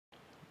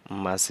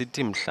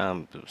Masithi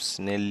mhlawumbi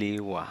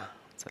sineliwa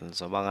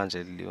lizoba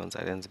kanje liwa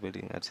ndizalenza ibe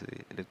lingathi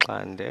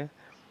lixande.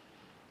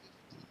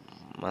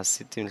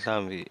 Masithi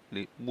mhlawumbi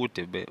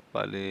ubude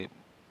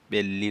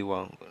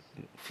beliwa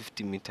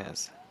 50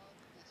 meters.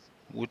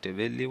 Ubude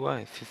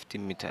beliwa 50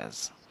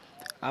 meters.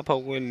 Apha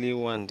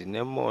kweliwa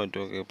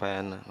ndinemoto ke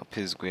phayana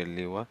ngaphezu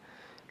kweliwa.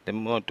 Le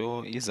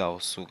moto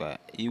izawusuka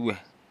iwe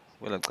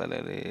kwela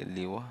cala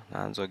leliwa.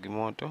 Nantso ke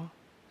imoto.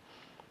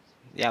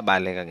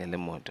 Iyabaleka ke le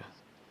moto.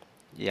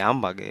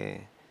 Ihamba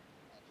ke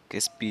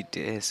ngespeed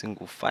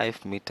esingu-5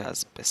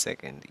 meters per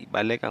second.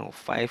 Ibaleka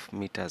ngo-5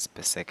 meters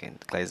per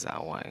second xa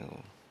izawa.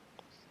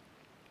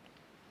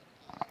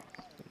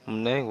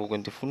 Mna ngoku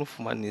ndifuna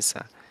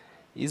ufumanisa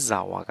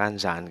izawa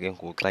kanjani ke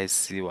ngoku xa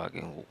isiwa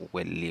ke ngoku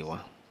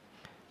kweliwa.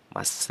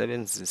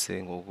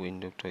 Masisebenzise ngoku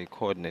into ekuthiwa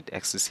yi-coordinate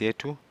axis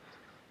yethu.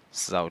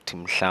 Sizawuthi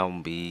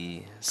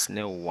mhlawumbi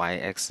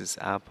sine-y axis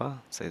apha,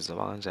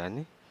 sayizoba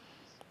kanjani?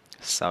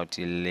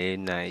 Sizawuthi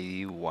lena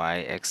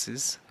yi-y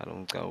axis,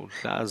 kaloku xa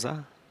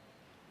uhlaza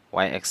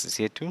y axis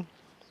yethu.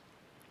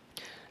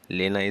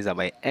 Lena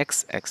izawuba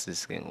yi-x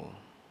axis ke ngoku.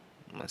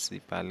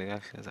 Masiyibhale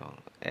kahle,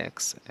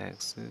 x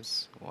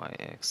axis, y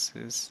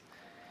axis,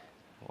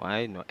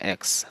 y no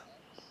x.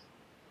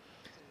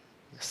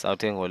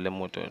 Sizawuthi ke ngoku le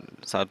moto,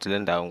 sizawuthi le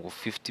ndawo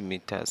ngu-50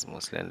 meters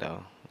mos le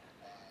ndawo.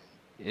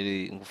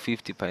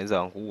 Ngu-50 phaa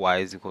izawuba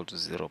ngu-y is equal to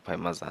 0 phaa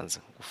emazantsi.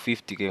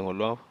 Ngu-50 ke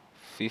ngolo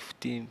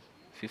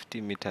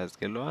 50 meters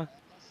ke lowa.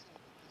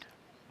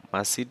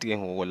 Masithi ke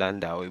ngoku laa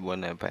ndawo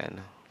ibonayo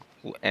phayana.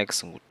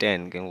 U-x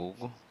ngu-10 ke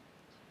ngoku.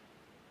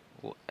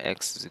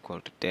 U-x is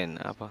equal to 10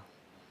 apha.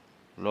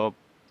 Loo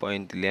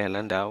point leya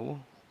laa ndawo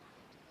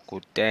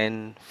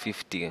ngu-10,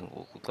 50 ke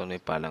ngoku xa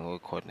unoyibhala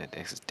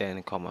ngokwe-coordinate axis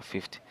 10,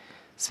 50.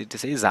 Sithi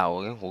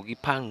seyizawo ke ngoku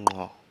iphaa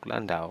ngqo kulaa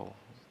ndawo.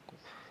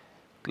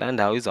 Kulaa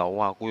ndawo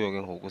izawuwa kuyo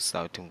ke ngoku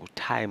sizawuthi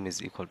ngu-time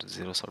is equal to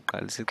 0.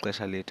 Sawuqalisa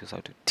ixesha lethu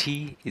sizawuthi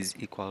t is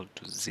equal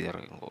to 0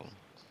 ke ngoku.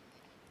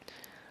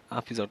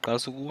 Apho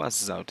izawuqalisa ukuwa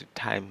sizawuthi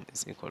time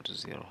is equal to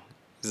 0.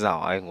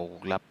 Izawuwa ke ngoku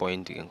kulaa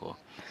point ke ngoku.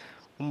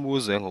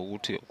 Umbuzo ke ngoku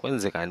uthi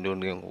kwenzeka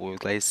ntoni ke ngoku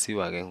xa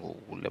isiwa ke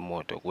ngoku le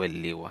moto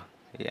kweliwa.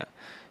 Yeah.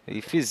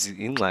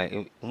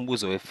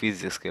 Umbuzo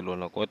we-physics ke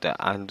lona, kodwa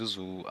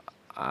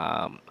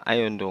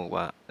ayonto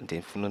ngokuba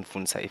ndifuna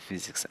unifundisa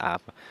i-physics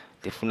apha.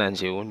 Ndifuna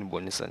nje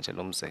unibonisa nje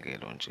lo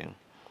mzekelo nje.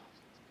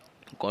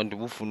 Kodwa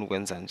ubufuna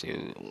ukwenza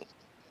nje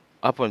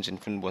apho nje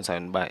ndifuna unibonisa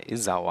yona uba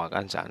izawuwa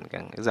kanjani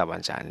ke, izawuba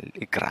njani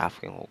igraph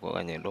ke ngoku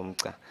okanye lo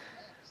mgca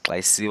xa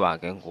isiwa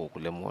ke ngoku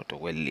le moto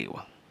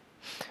kweliwa.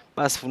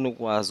 Uba sifuna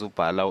ukwazi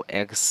ubhala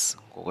u-x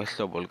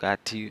ngokwehlobo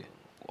lika-t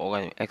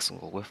okanye u-x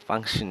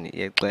ngokwefunction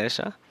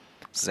yexesha,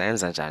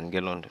 sizayenza njani ke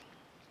loo nto?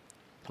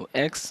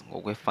 U-x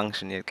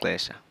ngokwefunction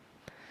yexesha,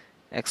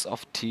 x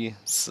of t,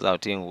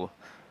 sizawuthi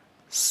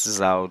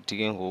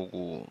ke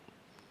ngoku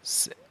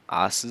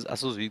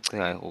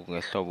asizuyicinga ngoku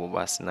ngehlobo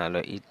uba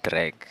sinalo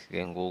i-drag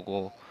ke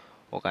ngoku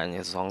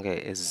okanye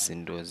zonke ezi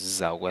zinto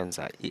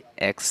zizawukwenza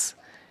i-x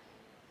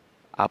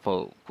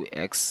apho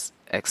kwi-x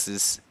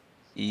axis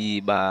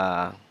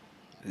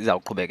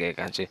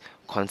izawuqhubekeka nje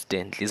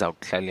constantly,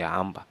 izawuhlala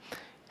ihamba.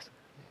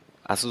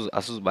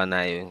 Asuzuba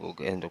nayo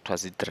ngoku ento kuthiwa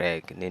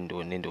zii-drag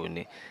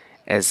neentoni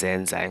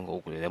ezenza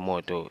ngoku le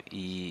moto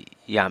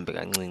ihambe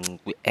kancinci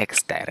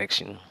kwi-x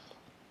direction.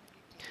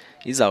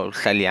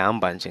 Izawuhlala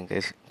ihamba nje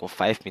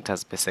ngo-5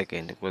 meters per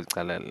second kweli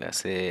cala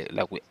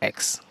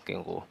lakwi-x ke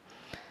ngoku.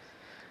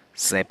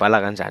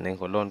 Sizayibhala kanjani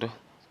ngoloo nto?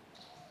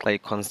 Xa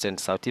i-constant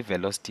sawuthi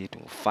i-velocity yethu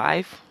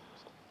ngu-5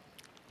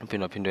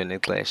 uphindwaphindwe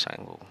nexesha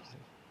ngoku.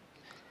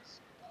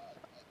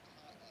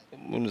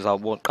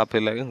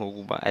 Uzawuqaphela ke ngoku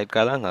uba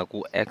ayiqalanga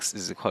ku-x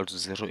is equal to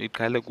 0,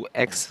 iqale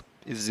ku-x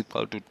is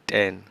equal to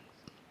 10.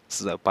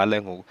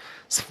 Sizawubhala ngoku,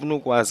 sifuna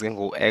ukwazi ke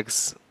ngoku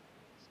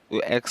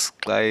u-x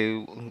xa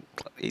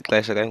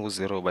ixesha xa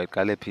ingu-0 uba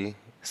iqale phi,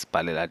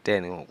 sibhalela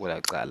 10 ngoku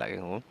kwelaa cala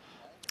ke ngoku.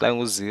 Xa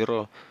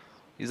ingu-0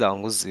 izawuba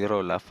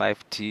ngu-0 laa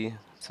 5t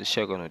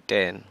sishiyeke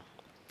no-10.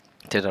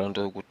 Ithetha loo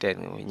nto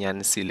ku-10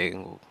 inyanisile ke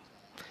ngoku.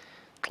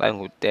 Xa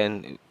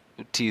ingu-10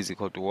 u-t is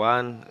equal to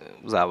 1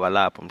 uzawuba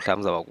lapho,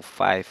 mhlawumbi uzawuba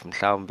ku-5,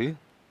 mhlawumbi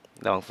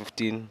uzawuba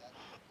ngu-15.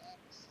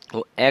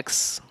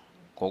 U-x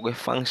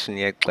ngokwefunction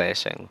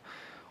yexesha,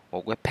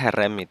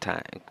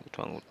 ngokwe-parameter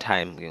ekuthiwa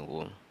ngu-time ke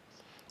ngoku.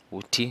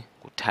 U-t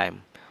ngu-time.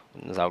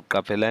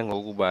 Ndizawuqaphela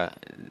ngoku uba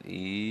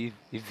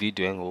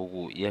ividiyo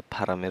engoku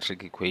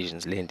ye-parametric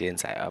equations le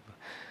ndiyenzayo apha,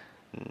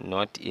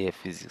 not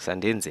eye-physics.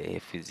 Andenzi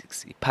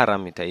eye-physics.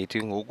 I-parameter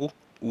yethu ngoku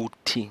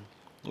u-t.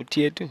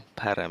 U-t yethu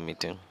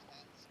parameter.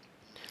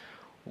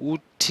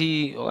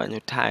 U-t okanye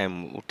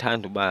u-time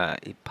uthanda uba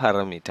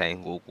i-parameter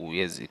ngoku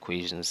yezi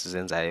equations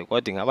sizenzayo,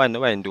 kodwa ingaba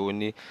noba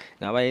yintoni,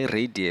 ingaba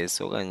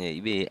yi-radius okanye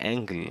ibe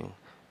yi-angle,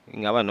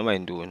 ingaba noba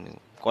yintoni,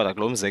 kodwa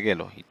kulo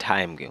mzekelo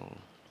yi-time ke ngoku.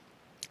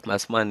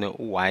 Masifumane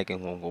u-y ke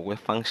ngoku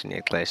ngokwefunction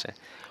yexesha.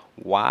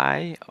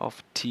 Y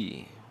of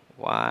t,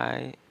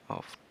 y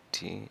of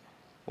t,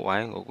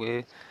 y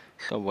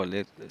ngokwehlobo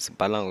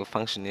sibhala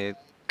ngokwefunction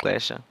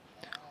yexesha.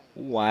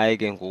 U-y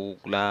ke ngoku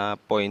kulaa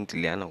point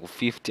leyana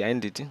ngu-50,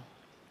 ayindithi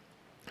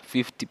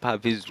 50 phaa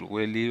phezulu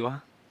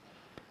kweliwa,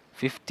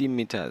 50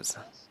 meters,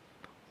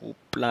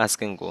 plus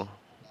ke ngoku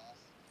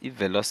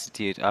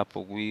i-velocity yethu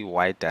apho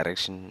kwi-y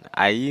direction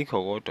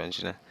ayikho kodwa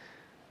nje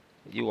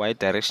i-y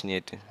direction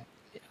yethu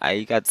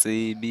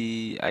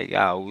ayikatsibi,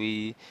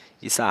 ayikawi,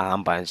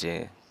 isahamba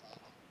nje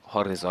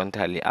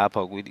horizontally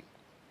apha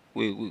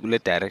kule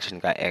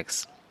direction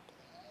ka-x.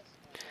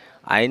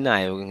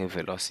 Ayinayo ke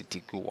nge-velocity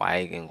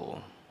kwi-y ke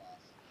ngoku.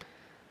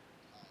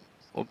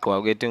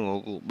 Ugqiba kwethu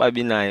ngoku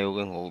babinayo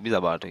ke ngoku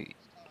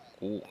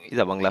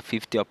izawuba ngulaa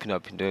 50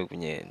 waphindaphindwe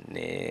kunye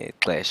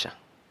nexesha.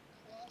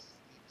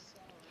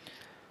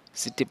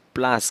 Sithi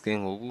plus ke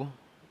ngoku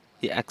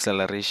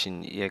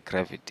i-acceleration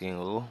ye-gravity ke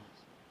ngoku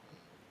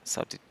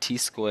sawuthi t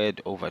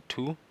squared over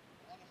 2.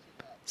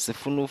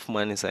 Sifuna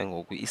ufumanisa ke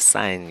ngoku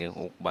i-sign ke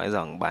ngoku uba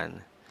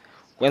izawungubani.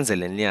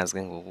 Kwenzele niyazi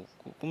ke ngoku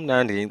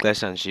kumnandi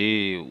ixesha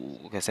nje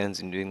ukhe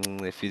senze into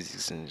encinci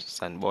e-physics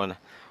sanibona,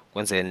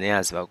 kwenzele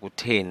niyazi uba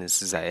kutheni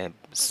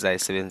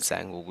sizayisebenzisa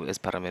ke ngoku ezi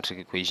parametric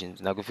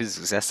equations.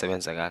 Nakwi-physics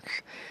siyasebenza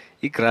kakuhle.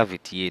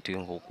 I-gravity yethu ke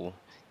ngoku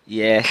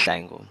iyehla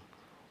ke ngoku.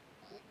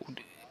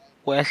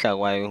 Ukwehla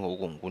kwayo ke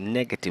ngoku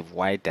ngu-negative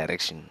y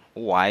direction.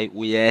 U-y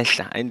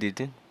uyehla,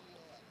 ayindithi?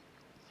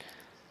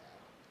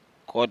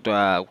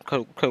 Kodwa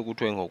kuqhele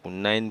kuthiwe ngoku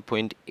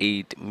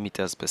 9.8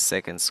 meters per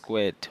second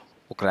squared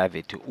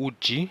u-gravity.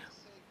 U-g,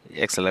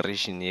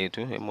 i-acceleration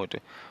yethu yemoto,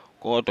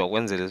 kodwa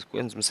kwenza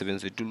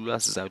umsebenzi wethu lula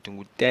sizawuthi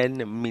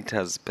ngu-10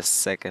 meters per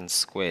second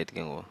squared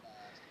ke ngoku.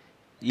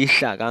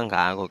 Ihla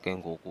kangako ke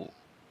ngoku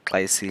xa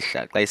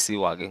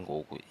isiwa ke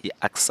ngoku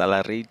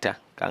i-accelerator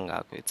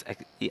kangako.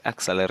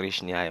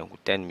 I-acceleration yayo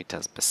ngu-10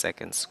 meters per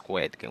second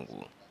squared ke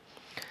ngoku.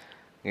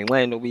 Ngenxa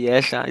yento yoba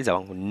iyehla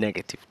izawuba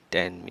ngu-negative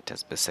 10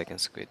 meters per second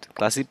squared.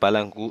 Xa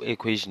siyibhala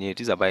ku-equation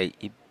yethu izawuba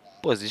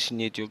i-position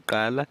yethu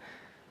yokuqala,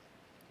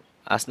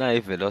 asinayo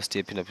i-velocity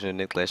ephindaphindwe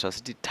nexesha,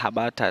 sithi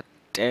thabatha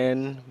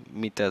 10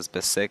 meters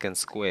per second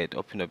squared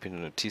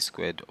ophindaphindwe no-t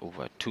squared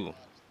over 2.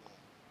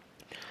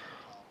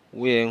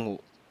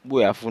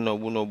 Uyafuna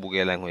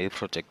ubunobukela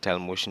i-projectile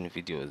motion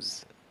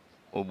videos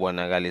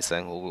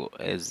ubonakalisa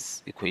ngoku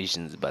ezi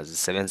equations uba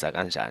zisebenza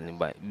kanjani,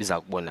 uba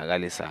biza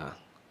kubonakalisa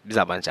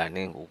bizawuba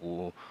njani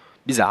ngoku,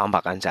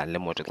 bizawuhamba kanjani le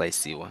moto xa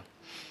isiwa.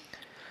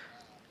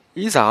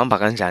 Izawuhamba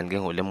kanjani ke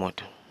ngoku le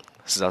moto?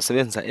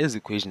 Sizawusebenzisa ezi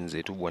equations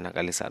zethu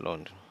ubonakalisa loo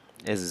nto,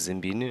 ezi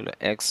zimbini, lo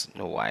x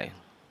no-y.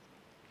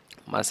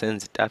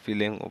 Masenze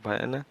itafile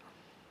ngophayana,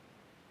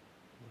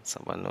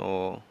 saba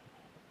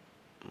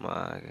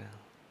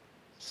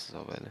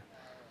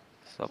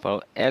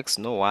sizawubhala x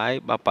no-y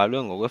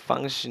babhalwe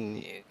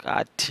ngokwefunction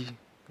ka-t,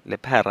 le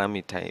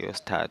parameter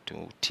yesithathu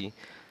u-t.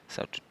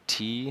 Sawuthi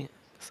t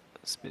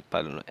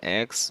sibhale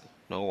no-x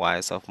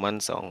no-y,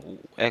 sawufumanisa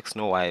u-x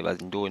no-y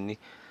bazintoni.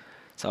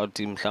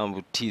 Sawuthi mhlawumbi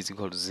u-t is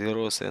equal to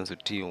 0, senze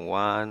u-t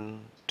 1,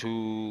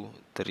 2,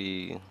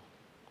 3.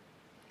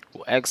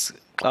 U-x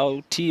xa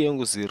u-t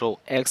engu-0,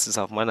 x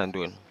sizawufumana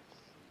ntoni?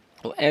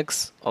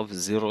 U-x of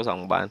 0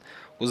 uzawungubani?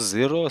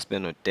 U-0 sibe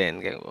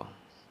no-10 ke ngoku,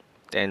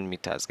 10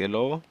 meters ke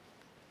lowo.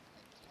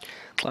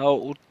 Xa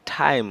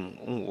u-time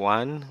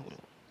ungu-1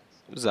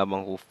 uzawuba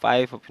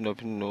ngu-5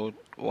 ophindwaphindwe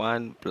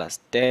no-1 plus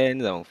 10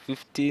 izawuba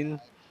ngu-15,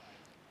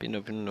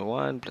 phindwaphindwe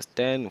no-1 plus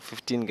 10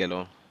 ngu-15 ke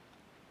lo,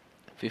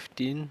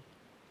 15.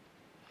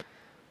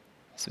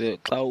 Sibe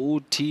xa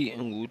u-t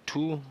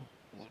ngu-2,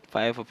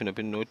 5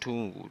 ophindwaphindwe no-2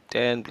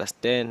 ngu-10 plus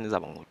 10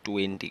 izawuba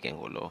ngu-20 ke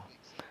ngolo.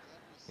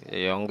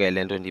 Yonke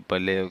le nto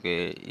ndiyibhalileyo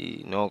ke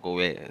noko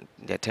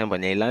ndiyathemba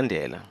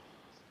niyayilandela.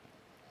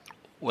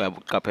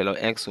 Uyabuqaphela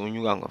u-x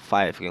unyuka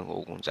ngo-5 ke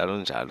ngoku, njalo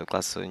njalo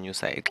xa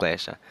sinyusa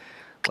ixesha.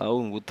 Xa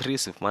ungu-3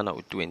 sifumana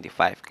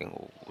u-25 ke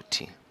ngoku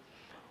u-t.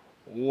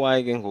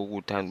 U-y ke ngoku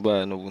uthanda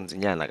uba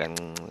nobunzinyana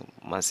kancinci,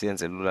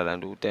 masiyenze lula laa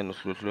nto. U-10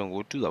 uhluhlwe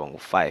ngo-2 uzawuba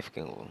ngu-5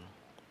 ke ngoku.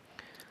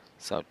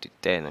 Sawuthi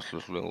 10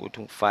 uhluhlwe ngo-2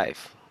 ngu-5.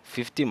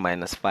 50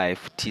 minus 5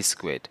 t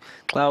squared.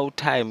 Xa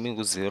u-time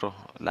ingu-0,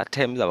 laa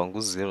term izawuba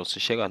ngu-0,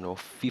 sishiyeka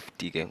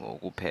no-50 ke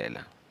ngoku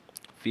kuphela.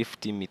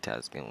 50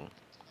 meters ke ngoku.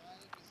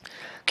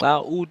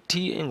 Xa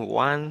u-t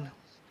ingu-1,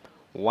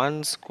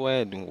 1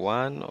 squared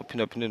ngu-1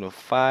 ophindaphindwe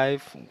no-5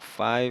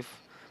 ngu-5.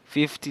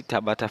 50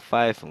 thabatha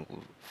 5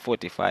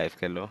 ngu-45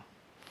 ke lo,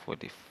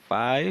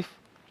 45.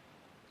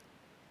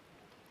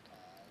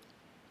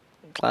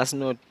 Xa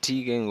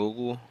sino-t ke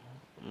ngoku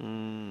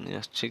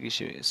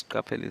yasitshekishe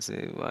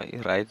siqaphelise uba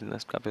irayithi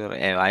nasiqaphele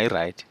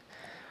ayirayithi.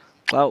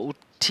 Xa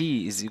u-t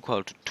is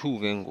equal to 2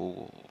 ke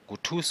ngoku,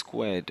 ngu-2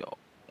 squared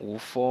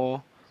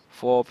ngu-4,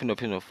 4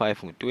 phindwaphindwe no-5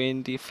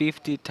 ngu-20,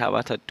 50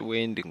 thabatha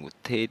 20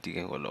 ngu-30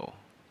 ke ngolowo.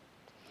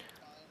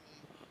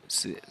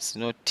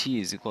 Sino-t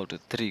is equal to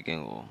 3 ke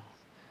ngoku.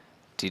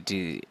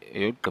 Ndithi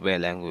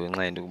yeyokugqibela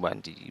ngenxa yento yokuba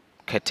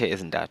ndikhethe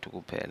ezintathu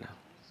kuphela.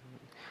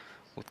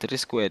 U-3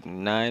 squared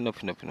ngu-9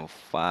 ophindwaphindwe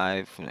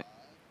no-5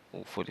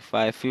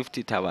 u-45,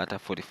 50 thabatha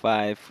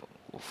 45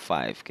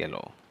 u-5 ke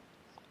lowo.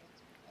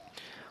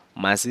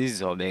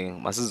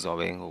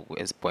 Masizobe ngoku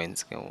ezi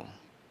points ke ngoku.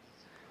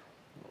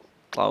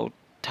 Xa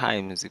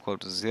u-time is equal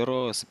to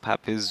 0 sipha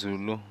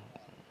phezulu.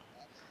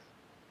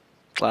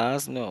 Xa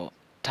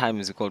time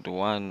is equal to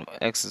 1,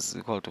 x is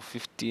equal to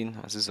 15,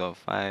 asizo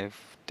 5,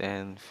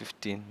 10,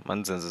 15,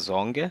 manzenze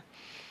zonke,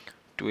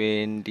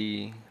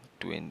 20,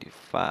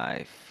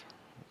 25.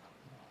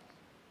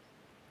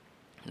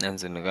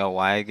 Nenze nika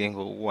y ke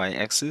ngoku y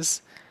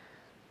axis,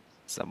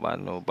 saba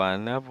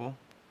nobani apho,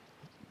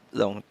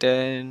 long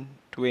 10,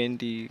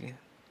 20,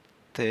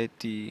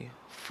 30,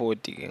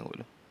 40 ke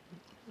ngoku.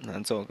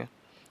 Nantso ke,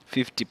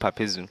 50 pha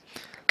phezulu.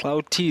 Xa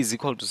u-t is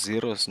equal to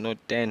 0, sino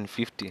 10,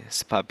 50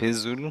 sipha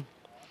phezulu.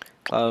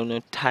 Xa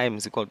no-time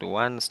is equal to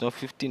 1, sino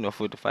 15 no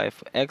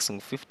 45. X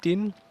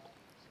ngu-15,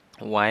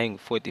 y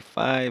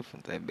ngu-45.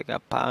 Ndizayibeka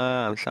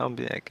phaa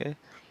mhlawumbi ke.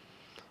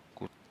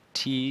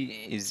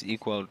 T is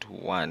equal to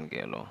 1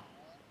 ke lo.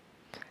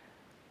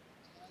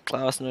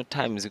 Xa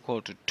sino-time is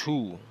equal to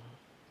 2,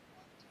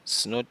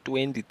 sino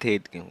 20, 30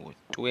 ke ngoku.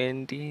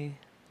 20,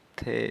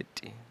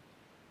 30.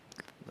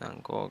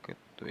 Nanko ke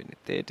 20,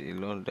 30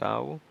 yiloo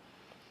ndawo.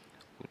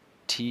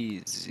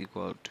 T is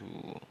equal to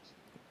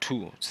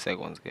 2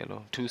 seconds ke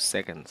lo, 2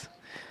 seconds.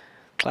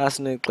 Xa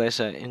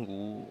sinexesha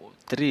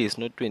ingu-3,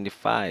 sino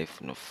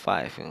 25 no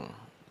 5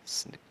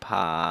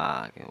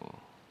 siphaa ke ngoku.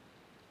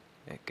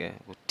 Okay,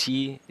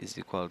 T is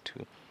equal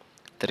to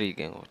 3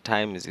 ke ngoku,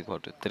 time is equal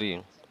to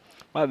 3.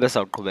 Uba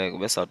besawuqhubeka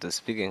besawude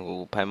sifike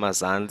ngoku phaa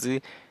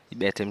emazantsi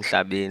ibethe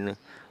emhlabeni,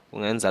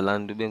 ungenza laa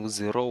nto ibe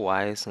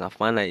ngu-0y,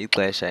 singafumana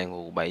ixesha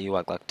ngoku uba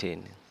iwa xa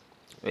kutheni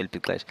eliphi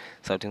ixesha.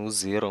 Sawuthi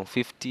ngu-0,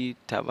 ngu-50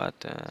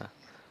 thabata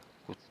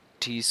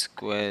u-t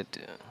squared.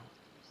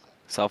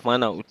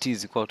 Sawufumana u-t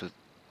is equal to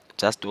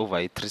just over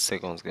i-3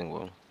 seconds ke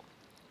ngoku.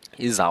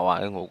 Izawa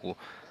ke ngoku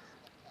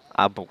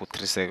apho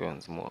ku-3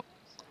 seconds more.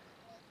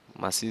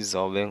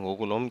 Masizobe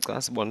ngoku lo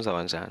mgca sibone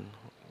uzawuba njani.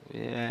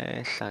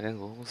 Uyehla ke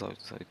ngoku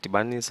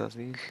uzawudibanisa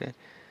sihle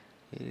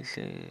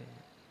ihle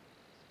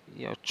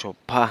iyotsho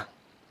phaa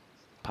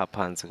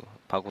phantsi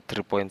phaa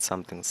ku-3 point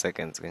something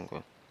seconds ke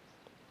ngoku.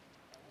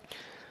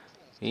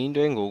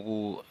 Into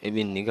engoku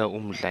ebendinika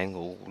umdla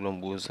ngoku kulo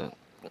mbuzo,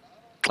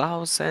 xa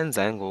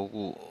usenza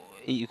ngoku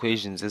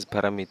ii-equations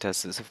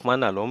ezi-parameters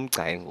sifumana lo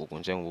mgca ngoku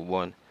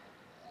njengobubona,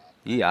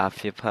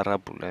 yihafu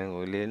yeparabhula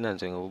ngoku lena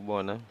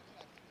njengobubona.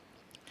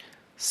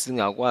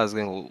 Singakwazi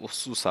ke ngoku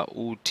ususa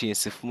uthi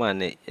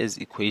sifumane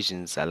ezi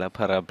equations zala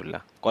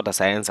parabola, kodwa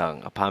sayenza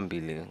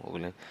ngaphambili ke ngoku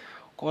le.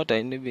 Kodwa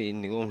into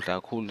ebendinika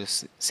umdla kakhulu,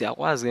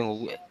 siyakwazi ke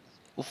ngoku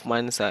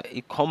ufumanisa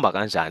ikhomba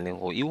kanjani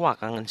ngoku, iwa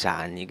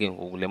kanjani ke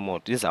ngoku le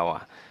moto,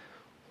 izawuwa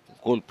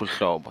ngoluphi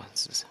uhlobo.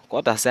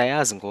 Kodwa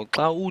siyayazi ngoku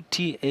xa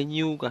uthi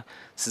enyuka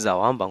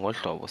sizawuhamba ngolu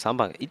hlobo,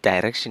 sihamba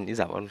i-direction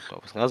izawuba lolu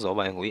hlobo,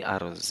 singazoba ngoku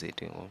ii-arrows zethu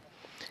ke ngoku.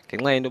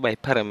 Ngenxa yento yoba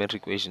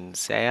yi-parametric equations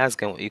siyayazi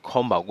ke ngoku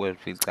ikhomba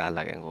kweliphi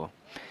icala ke ngoku.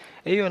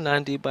 Eyona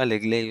nto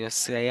ibalulekileyo,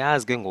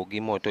 siyayazi ke ngoku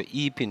imoto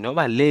iphi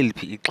noba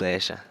leliphi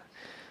ixesha.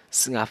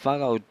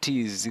 Singafaka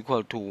u-t is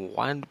equal to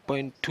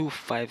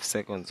 1.25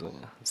 seconds,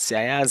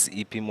 siyayazi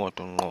iphi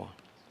imoto ngqo.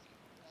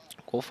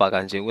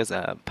 Kofaka nje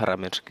kweza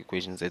parametric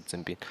equations zethu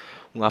zimbini,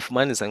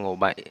 ungafumanisa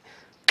ngoba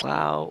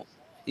xa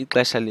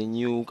ixesha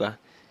linyuka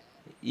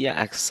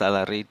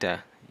iya-accelerator,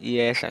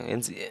 iyehla,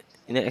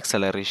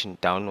 ine-acceleration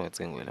downwards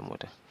ke ngoku le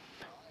moto.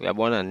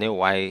 Uyabona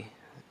ne-y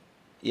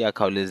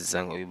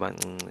iyakhawulezisa ngoku iba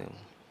ncinci.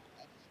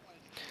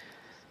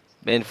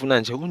 Bendifuna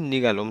nje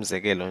unika lo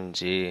mzekelo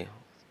nje,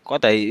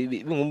 kodwa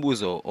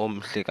ibingumbuzo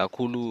omhle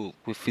kakhulu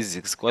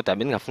kwi-physics, kodwa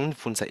bendingafuni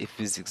undifundisa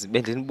i-physics.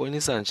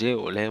 Bendinibonisa nje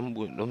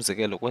lo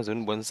mzekelo kwenzela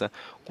undibonisa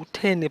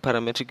kutheni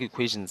ii-parametric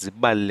equations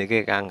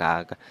zibaluleke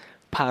kangaka.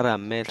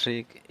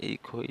 Parametric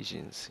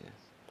equations.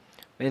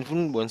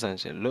 Bendifuna undibonisa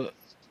nje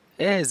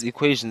ezi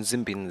equations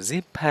zimbini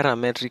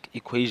zii-parametric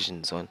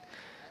equations zona.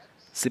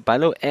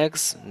 Sibhale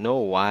u-x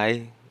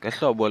no-y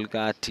ngehlobo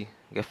likathi,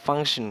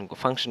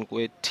 nge-function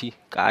kwe-t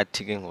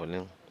kathi ke ngoku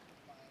le.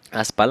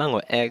 Asibhalanga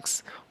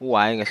u-x,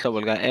 u-y ngehlobo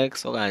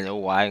lika-x okanye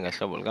u-y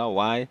ngehlobo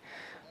lika-y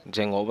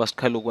njengoba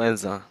siqhele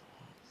ukwenza.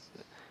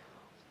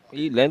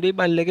 Le nto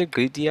ibaluleke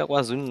gqithi,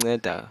 iyakwazi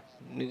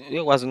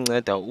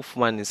undinceda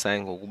ufumanisa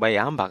ngokuba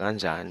ihamba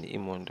kanjani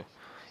imoto.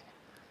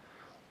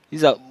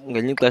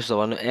 Ngelinye ixesha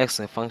uzawuba no-x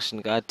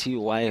ngefunction ka-t,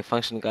 y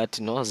ngefunction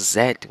ka-t, no-z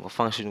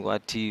ngefunction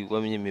ka-t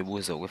kweminye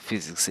imibuzo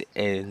kwe-physics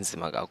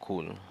enzima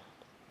kakhulu.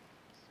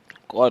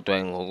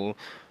 Kodwa ngoku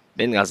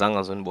bendingazange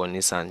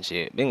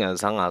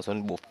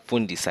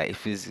azondifundisa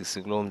i-physics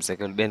kuloo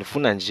mzekelo.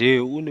 Bendifuna nje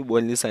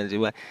unibonisa nje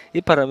uba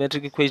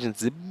ii-parametric equations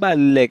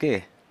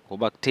zibaluleke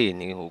ngoba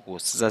kutheni ke ngoku,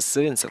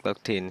 sizazisebenzisa xa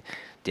kutheni.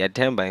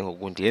 Ndiyathemba ke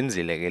ngoku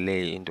ndiyenzile ke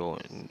leyo into.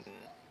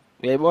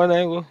 Uyayibona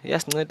ke ngoku,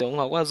 iyasinceda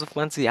ungakwazi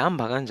ufumanisa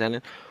ihamba kanjani,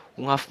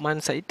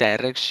 ungafumanisa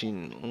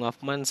i-direction,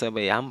 ungafumanisa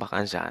uba ihamba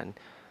kanjani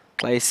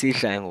xa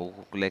isihla ke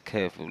ngoku kule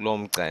curve, kuloo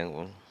mgca ke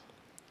ngoku.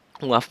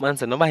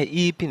 Ungafumanisa noba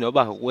iphi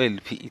noba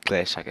kweliphi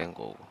ixesha ke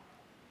ngoku.